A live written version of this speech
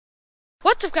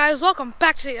What's up, guys? Welcome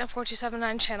back to the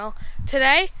F4279 channel.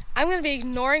 Today, I'm going to be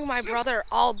ignoring my brother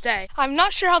all day. I'm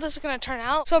not sure how this is going to turn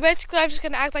out. So basically, I'm just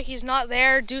going to act like he's not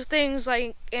there, do things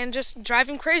like, and just drive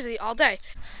him crazy all day.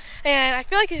 And I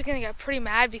feel like he's going to get pretty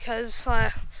mad because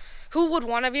who would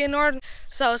want to be ignored?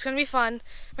 So it's going to be fun.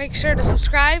 Make sure to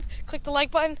subscribe, click the like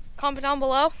button, comment down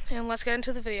below, and let's get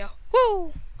into the video.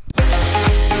 Woo!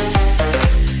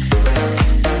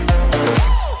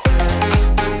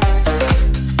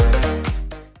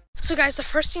 So guys, the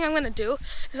first thing I'm gonna do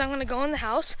is I'm gonna go in the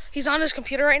house. He's on his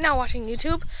computer right now watching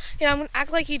YouTube. And I'm gonna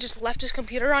act like he just left his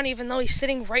computer on even though he's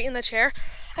sitting right in the chair.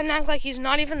 I'm gonna act like he's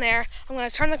not even there. I'm gonna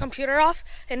turn the computer off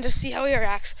and just see how he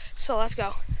reacts. So let's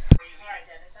go.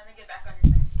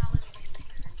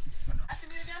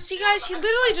 See guys, he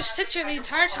literally just sits here the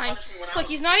entire time. Like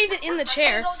he's not even in the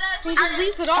chair. And he just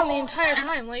leaves it on the entire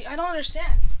time. Like, I don't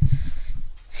understand.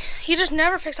 He just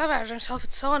never picks up after himself.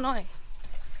 It's so annoying.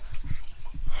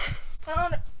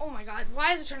 Oh my god,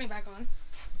 why is it turning back on?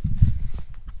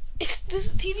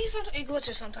 This TV it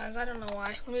glitches sometimes. I don't know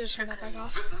why. Let me just turn that back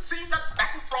off.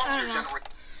 I don't know.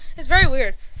 It's very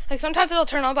weird. Like sometimes it'll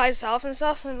turn on by itself and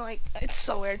stuff, and like it's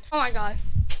so weird. Oh my god.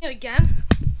 Again?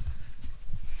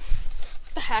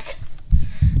 What the heck?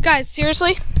 Guys,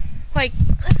 seriously? Like,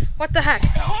 what the heck?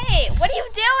 Hey, what are you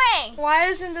doing? Why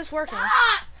isn't this working?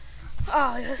 Stop!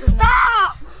 Oh, this is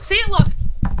not. See, look.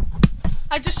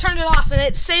 I just turned it off and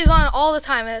it stays on all the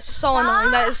time and it's so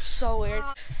annoying. That is so weird.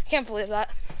 I can't believe that.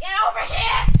 Get over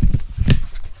here!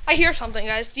 I hear something,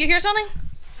 guys. Do you hear something?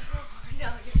 No.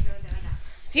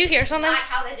 Do you hear something? Not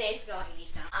how the day's going,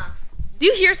 Ethan. Do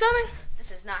you hear something?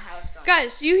 This is not how it's going.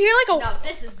 Guys, do you hear like a... No,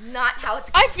 this is not how it's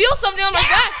going. I feel something on my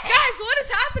back. Guys, what is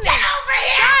happening? Get over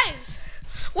here! Guys,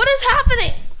 what is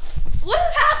happening? What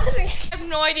is happening? I have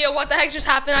no idea what the heck just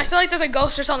happened. I feel like there's a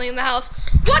ghost or something in the house.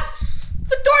 What?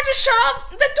 The door just shut up!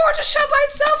 The door just shut by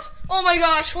itself! Oh my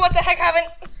gosh, what the heck happened?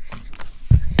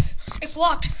 It's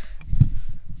locked.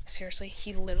 Seriously,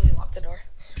 he literally locked the door.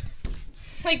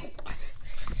 Like,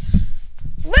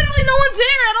 literally no one's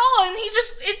there at all, and he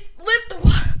just,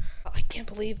 I can't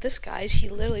believe this, guys. He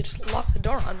literally just locked the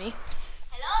door on me.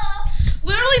 Hello?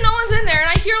 Literally no one's in there, and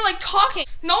I hear like talking.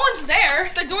 No one's there.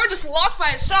 The door just locked by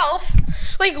itself.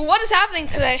 Like, what is happening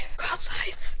today? Go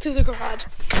outside through the garage.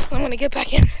 I'm gonna get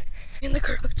back in the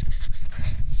garage.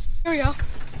 Here we go.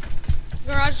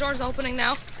 Garage door's opening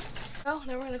now. Oh,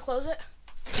 now we're gonna close it.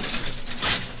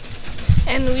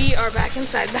 And we are back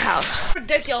inside the house.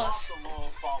 Ridiculous.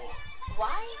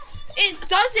 Why? It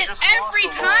does it every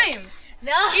time.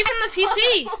 No. Even the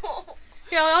PC.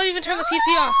 Here, I'll even turn the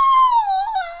PC off.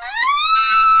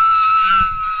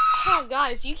 Oh,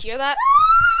 guys, you hear that?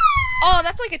 Oh,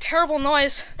 that's like a terrible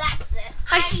noise. That's it.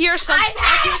 I hear something.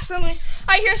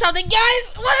 I hear something.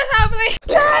 Guys, what is happening?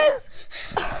 Guys!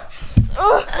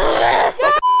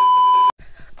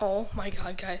 Oh my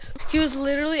god, guys. He was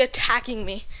literally attacking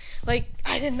me. Like,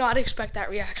 I did not expect that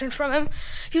reaction from him.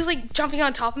 He was like jumping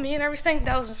on top of me and everything.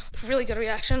 That was a really good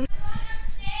reaction.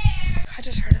 I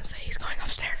just heard him say he's going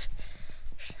upstairs.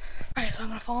 Alright, so I'm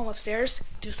gonna follow him upstairs,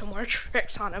 do some more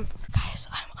tricks on him. Guys,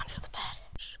 I'm under the bed.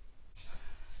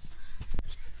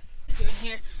 What's he doing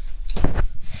here?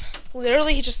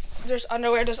 Literally, there's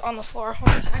underwear just on the floor.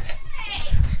 What the heck?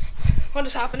 What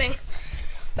is happening?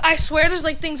 I swear there's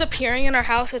like things appearing in our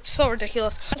house. It's so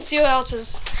ridiculous. Let's see what else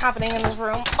is happening in this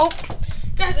room. Oh,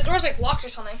 guys, the door's like locked or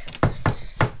something.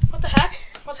 What the heck?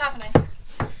 What's happening?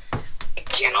 I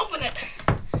can't open it.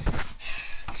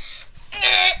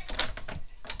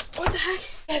 What the heck?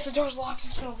 Guys, the door's locked. I'm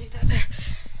just gonna leave that there.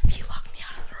 He locked me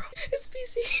out of the room. It's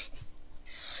PC.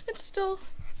 It's still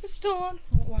on.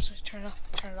 Watch me turn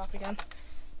it off again.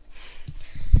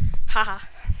 Haha.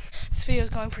 This video is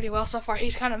going pretty well so far.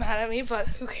 He's kind of mad at me, but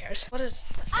who cares? What is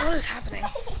happening?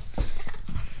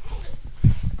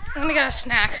 I'm gonna get a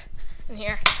snack in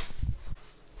here.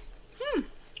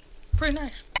 Pretty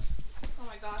nice. Oh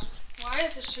my gosh. Why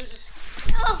is this shoe just...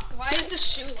 Oh. Why is this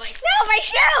shoe like... No, my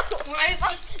shoe! Why is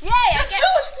this... Yay, this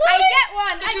shoe is floating! I get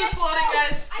one! The shoe is floating,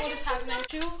 guys. What is happening? The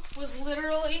shoe was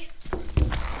literally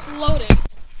floating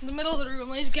in the middle of the room.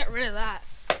 Let's get rid of that.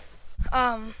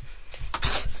 Ow!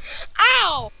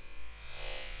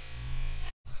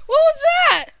 What was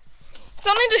that?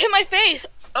 Something just hit my face.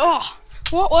 Oh,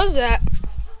 what was that?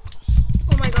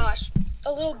 Oh my gosh.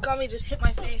 A little gummy just hit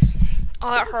my face.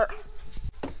 Oh, that hurt.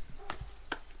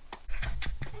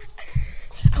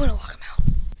 I'm gonna lock him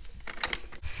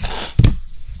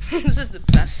out. This is the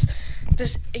best.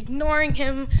 Just ignoring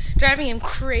him, driving him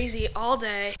crazy all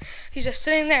day. He's just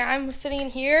sitting there. I'm sitting in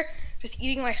here, just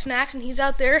eating my snacks, and he's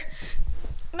out there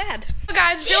mad. So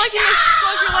guys, if you're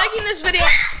liking this video,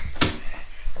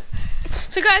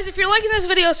 So guys, if you're liking this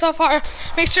video so far,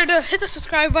 make sure to hit the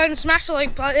subscribe button, smash the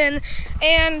like button,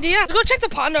 and yeah, go check the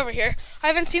pond over here. I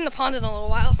haven't seen the pond in a little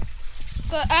while.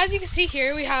 So as you can see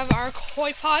here, we have our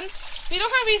koi pond. We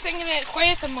don't have anything in it quite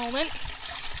at the moment,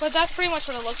 but that's pretty much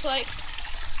what it looks like.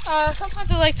 Sometimes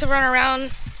I like to run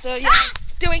around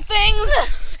doing things,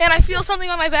 and I feel something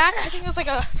on my back. I think it's like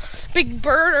a big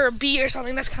bird or a bee or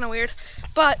something. That's kind of weird.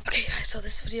 But okay guys, so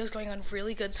this video is going on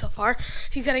really good so far.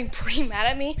 He's getting pretty mad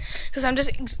at me because I'm just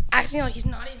acting like he's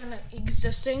not even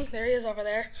existing. There he is over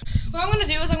there. What I'm gonna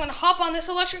do is I'm gonna hop on this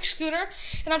electric scooter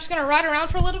and I'm just gonna ride around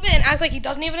for a little bit and act like he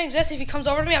doesn't even exist. If he comes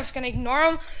over to me, I'm just gonna ignore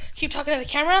him, keep talking to the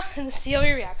camera, and see how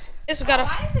he reacts. Yes, we gotta.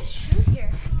 Why is it shoe here?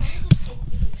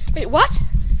 Wait, what?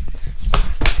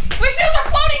 My shoes are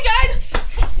floating, guys!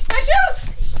 My shoes!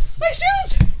 My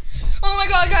shoes! Oh my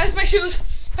god, guys, my shoes!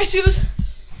 My shoes!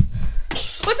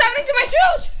 What's happening to my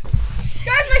shoes?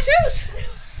 Guys, my shoes!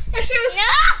 My shoes!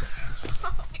 No!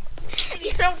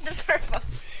 You don't deserve them.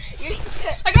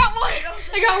 I got one!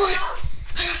 I got one!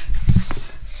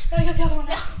 Gotta get the other one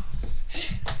now.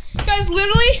 Guys,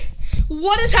 literally,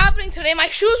 what is happening today? My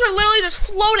shoes were literally just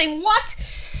floating. What?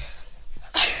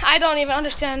 I don't even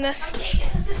understand this. I'm taking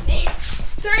this with me.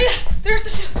 There's the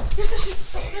shoe. There's the shoe.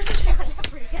 There's the shoe.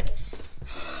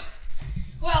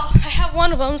 Well, I have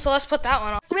one of them, so let's put that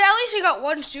one on. At least we got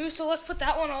one shoe, so let's put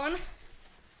that one on.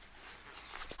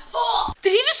 Oh!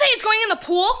 Did he just say it's going in the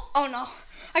pool? Oh no.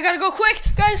 I gotta go quick,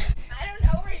 guys. I don't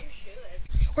know where your shoe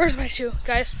is. Where's my shoe,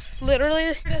 guys?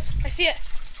 Literally, there it is. I see it.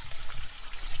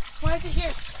 Why is it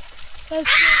here?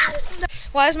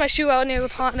 Why is my shoe out near the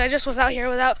pond? I just was out here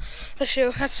without the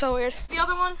shoe. That's so weird. The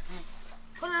other one,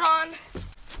 put it on.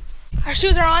 Our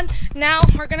shoes are on. Now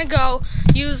we're gonna go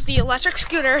use the electric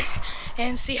scooter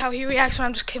and see how he reacts when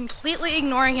I'm just completely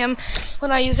ignoring him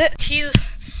when I use it. He's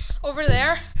over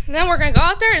there. And then we're gonna go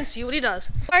out there and see what he does.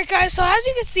 All right guys, so as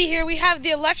you can see here, we have the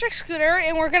electric scooter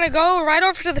and we're gonna go right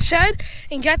over to the shed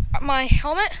and get my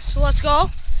helmet. So let's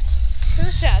go to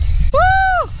the shed.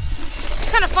 Woo! It's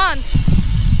kind of fun.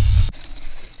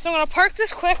 So I'm gonna park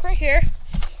this quick right here.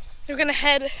 We're gonna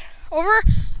head over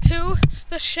to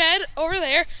the shed over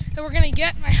there and we're gonna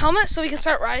get my helmet so we can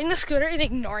start riding the scooter and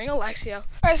ignoring Alexio. All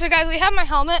right, so guys, we have my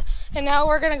helmet and now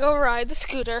we're gonna go ride the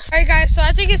scooter. All right guys, so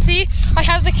as you can see, I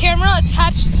have the camera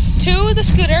attached to the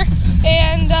scooter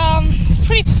and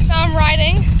I'm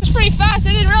riding. It's pretty fast.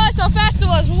 I didn't realize how fast it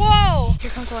was. Whoa!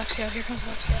 Here comes Alexio, here comes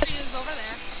Alexio. She is over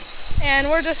there. And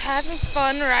we're just having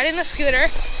fun riding the scooter.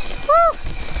 Woo!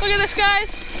 Look at this,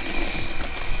 guys.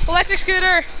 Electric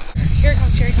scooter. Here it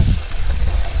comes, here it comes.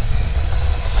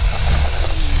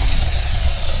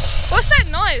 What's that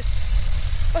noise?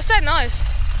 What's that noise?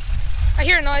 I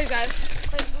hear a noise, guys.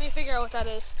 Let me figure out what that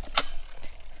is.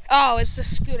 Oh, it's the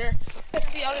scooter. It's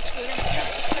the other scooter.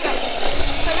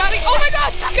 I got it. Oh my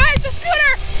god! Guys, the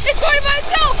scooter! It's going by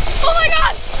itself! Oh my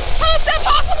god! How is that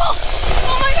possible?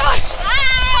 Oh my gosh!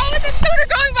 How is the scooter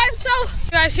going by itself?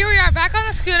 Guys, here we are back on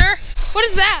the scooter. What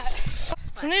is that?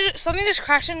 Something just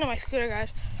crashed into my scooter, guys.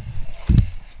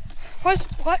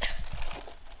 What?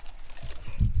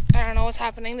 I don't know what's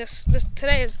happening. This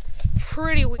today is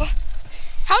pretty weird.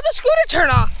 How'd the scooter turn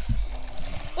off?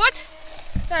 What?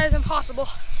 That is impossible.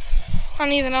 I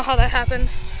don't even know how that happened,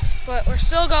 but we're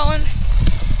still going.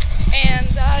 And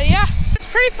yeah, it's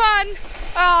pretty fun.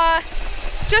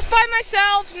 Just by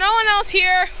myself, no one else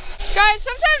here. Guys,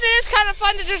 sometimes it is kind of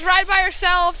fun to just ride by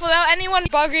yourself without anyone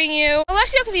bugging you.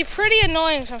 Alexio can be pretty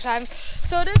annoying sometimes,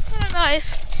 so it is kind of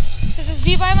nice to just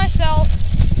be by myself,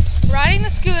 riding the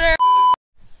scooter.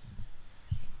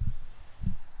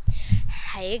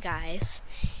 Hey guys,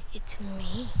 it's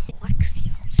me,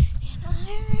 Alexio,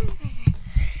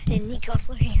 and Nico's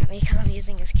looking at me because I'm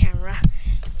using his camera.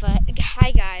 But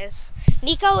hi guys,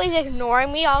 Nico is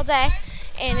ignoring me all day,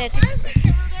 and it's. Why is my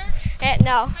camera there?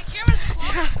 No. My camera's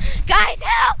floating. Guys,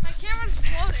 help! My camera's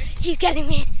floating. He's getting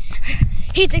me.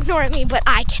 He's ignoring me, but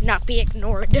I cannot be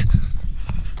ignored.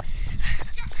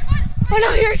 Oh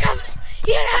no, here he comes.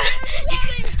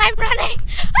 I'm running.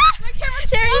 My camera's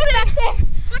There he is back there.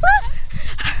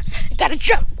 I gotta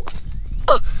jump.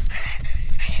 Oh.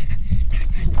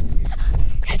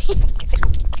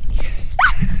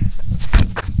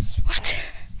 What?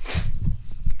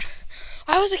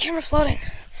 Why was the camera floating?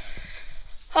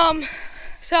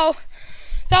 So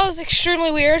that was extremely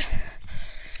weird.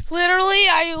 Literally,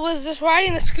 I was just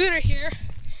riding the scooter here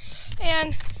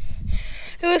and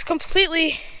it was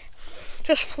completely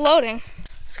just floating.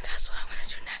 So guys, what I'm gonna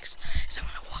do next is I'm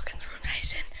gonna walk in the room that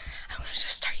he's in. I'm gonna just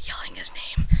start yelling his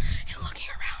name and looking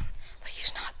around like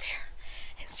he's not there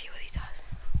and see what he does.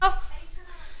 Oh,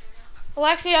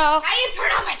 Alexio. How do you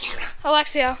turn on my camera?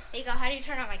 Alexio. There you go. How do you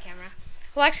turn on my camera?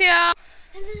 Alexia! I'm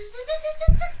right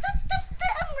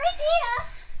here.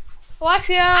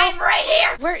 Alexia! I'm right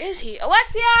here. Where is he?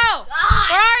 Alexia! God.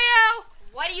 Where are you?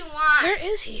 What do you want? Where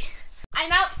is he?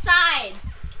 I'm outside.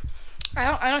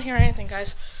 I don't hear anything,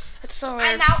 guys. It's so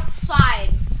weird. I'm outside.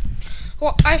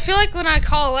 Well, I feel like when I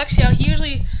call Alexia, he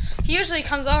usually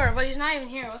comes over, but he's not even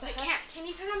here. What the heck? Can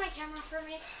you turn on my camera for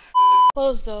me?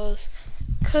 Close those,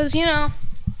 cause you know,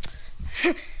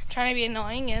 trying to be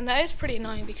annoying, and that is pretty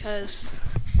annoying because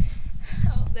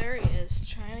oh, there he is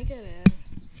trying to get in.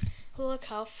 Look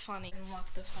how funny.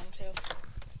 Unlock this one too,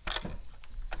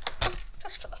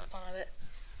 just for the fun of it.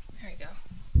 There you go.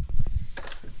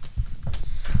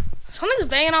 Something's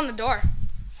banging on the door.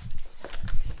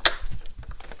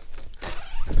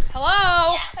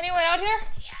 Hello? Yes. Anyone out here?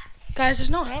 Yeah. Guys, there's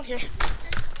no one out here.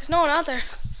 There's no one out there.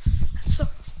 That's so...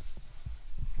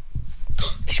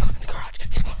 He's going in the garage.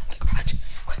 He's going in the garage.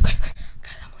 Quick.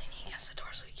 Guys, I'm leaning against the door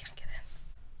so he can't get in.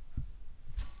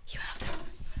 He went up there.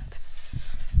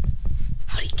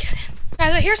 How'd he get in?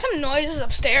 Guys, I hear some noises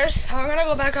upstairs. So we're gonna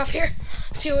go back up here,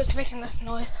 see what's making this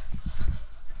noise.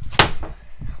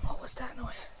 What was that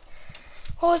noise?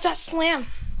 What was that slam?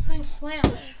 Something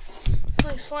slammed.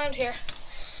 Something slammed here.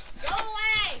 Go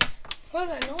away! What was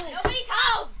that noise? Nobody's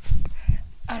home!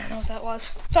 I don't know what that was.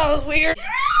 That was weird.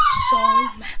 So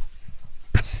mad.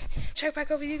 Check back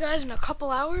over with you guys in a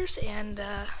couple hours, and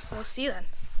so see you then.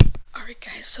 Alright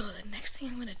guys, so the next thing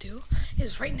I'm going to do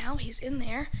is right now he's in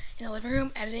there in the living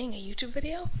room editing a YouTube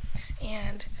video,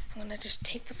 and I'm going to just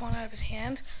take the phone out of his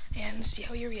hand and see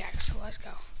how he reacts. So let's go.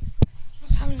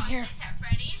 What's happening here?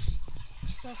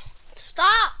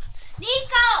 Stop!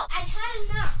 Nico! I've had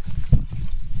enough.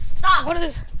 Stop! What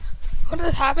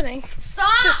is happening?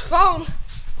 Stop! This phone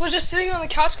was just sitting on the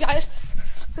couch, guys.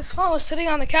 This phone was sitting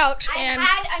on the couch, and I've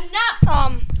had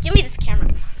enough. Give me this camera.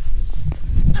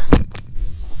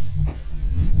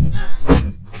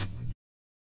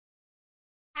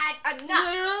 Had enough.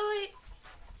 Literally,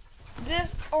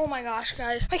 this. Oh my gosh,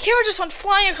 guys! My camera just went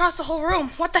flying across the whole room.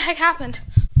 What the heck happened?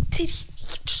 He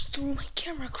just threw my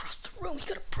camera across the room. He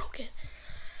could have broken it.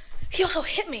 He also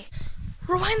hit me.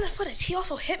 Rewind the footage. He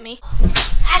also hit me.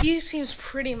 He seems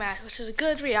pretty mad, which is a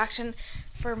good reaction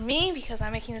for me because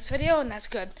I'm making this video, and that's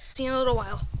good. See you in a little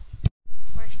while.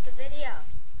 Watch the video.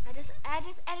 I just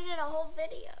edited a whole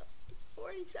video. It's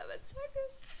 47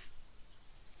 seconds.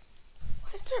 Why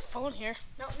is there a phone here?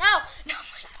 No, not my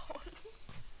phone. What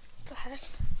the heck?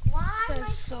 Why That my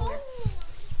is so phone? weird.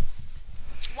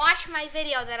 Watch my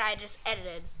video that I just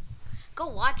edited. Go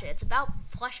watch it. It's about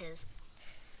plushes.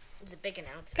 It's a big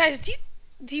announcement. Guys, do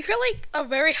you hear like a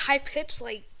very high pitched,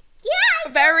 like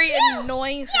very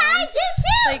annoying sound? Yeah, I do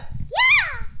too. Like,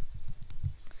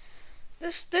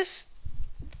 this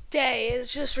day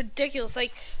is just ridiculous.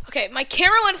 Like, okay, my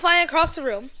camera went flying across the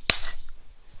room.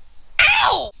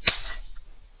 Ow!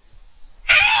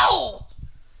 Ow!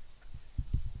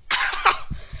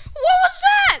 What was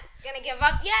that? Gonna give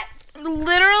up yet?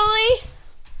 Literally,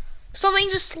 something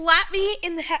just slapped me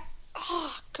in the head.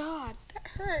 Oh God, that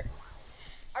hurt.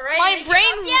 All right, My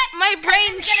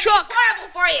brain shook.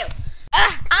 Horrible for you.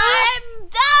 I'm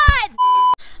done.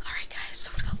 All right, guys. So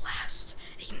for the last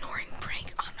ignoring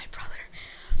prank on my brother,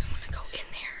 I'm gonna go in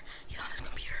there. He's on his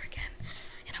computer again,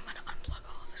 and I'm gonna unplug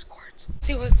all of his cords.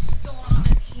 See what's going on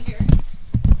in here.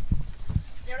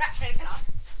 They're not trying to cut off.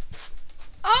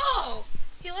 Oh,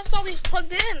 he left all these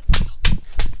plugged in.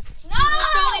 No. He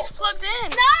left all these plugged in.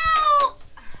 No.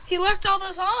 He left all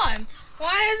this on.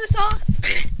 Why is this on?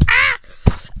 Ah!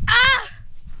 Ah!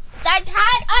 I've had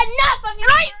enough of you.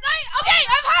 Right. Okay,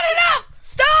 I've had enough.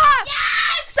 Stop.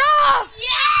 Yes. Stop.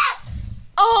 Yes.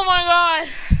 Oh my God.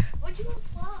 What'd you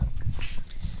unplug?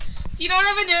 Do you know what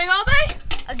I've been doing all day?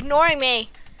 Ignoring me.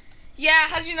 Yeah,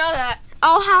 how did you know that?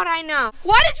 Oh, how'd I know?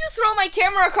 Why did you throw my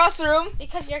camera across the room?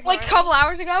 Because you're Like a couple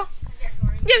hours ago? Because you're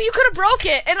ignoring me. Yeah, you could have broke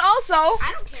it. And also,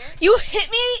 I don't care. you hit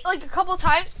me like a couple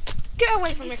times. Get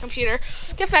away from your computer.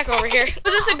 Get back over here.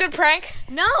 Was this a good prank?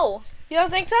 No. You don't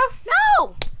think so?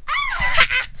 No.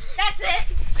 That's it.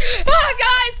 Ah,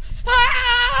 guys!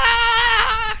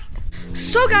 Ah!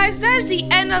 So guys, that is the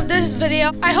end of this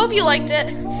video. I hope you liked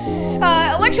it.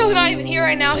 Alexio's not even here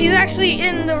right now. He's actually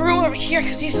in the room over here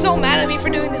because he's so mad at me for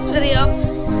doing this video.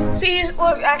 See,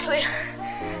 look, actually,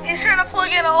 he's trying to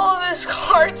plug in all of his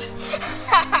cords.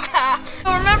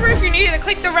 So remember, if you're new, to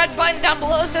click the red button down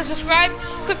below that says subscribe.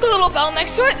 Click the little bell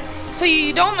next to it so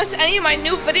you don't miss any of my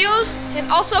new videos.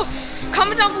 And also,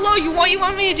 comment down below what you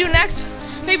want me to do next.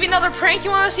 Maybe another prank you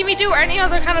want to see me do, or any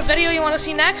other kind of video you want to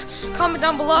see next. Comment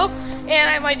down below, and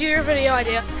I might do your video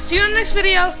idea. See you in the next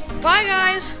video. Bye,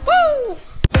 guys. Woo!